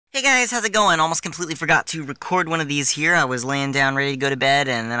Hey guys, how's it going? Almost completely forgot to record one of these here. I was laying down ready to go to bed,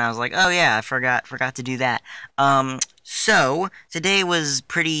 and then I was like, oh yeah, I forgot to do that. So today was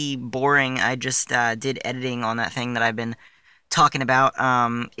pretty boring. I just did editing on that thing that I've been talking about.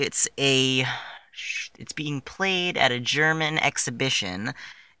 It's being played at a German exhibition,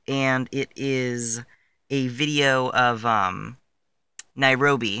 and it is a video of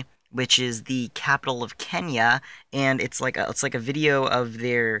Nairobi, which is the capital of Kenya, and it's like a video of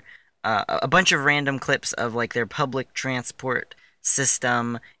their a bunch of random clips of like their public transport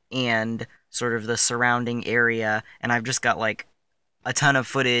system and sort of the surrounding area, and I've just got like a ton of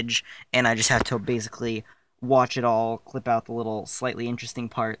footage, and I just have to basically watch it all, clip out the little slightly interesting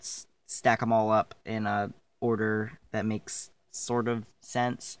parts, stack them all up in a order that makes sort of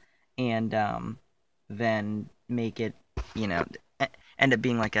sense, and then make it, you know, end up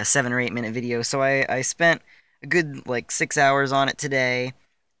being like a 7 or 8 minute video. So I spent a good like 6 hours on it today.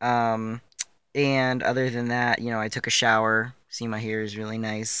 Um, and other than that, I took a shower. See, my hair is really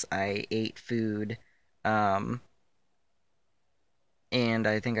nice. I ate food. Um, and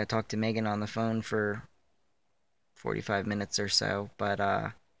I think I talked to Megan on the phone for 45 minutes or so.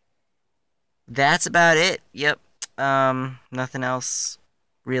 But that's about it. Yep. Nothing else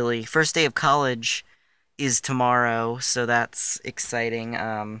really. First day of college is tomorrow, so that's exciting.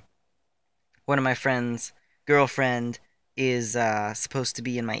 One of my friends' girlfriend is supposed to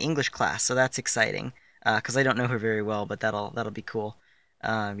be in my English class, so that's exciting. Because I don't know her very well, but that'll be cool.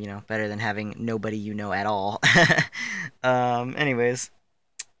 Better than having nobody you know at all. Anyways,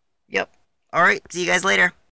 yep. All right. See you guys later.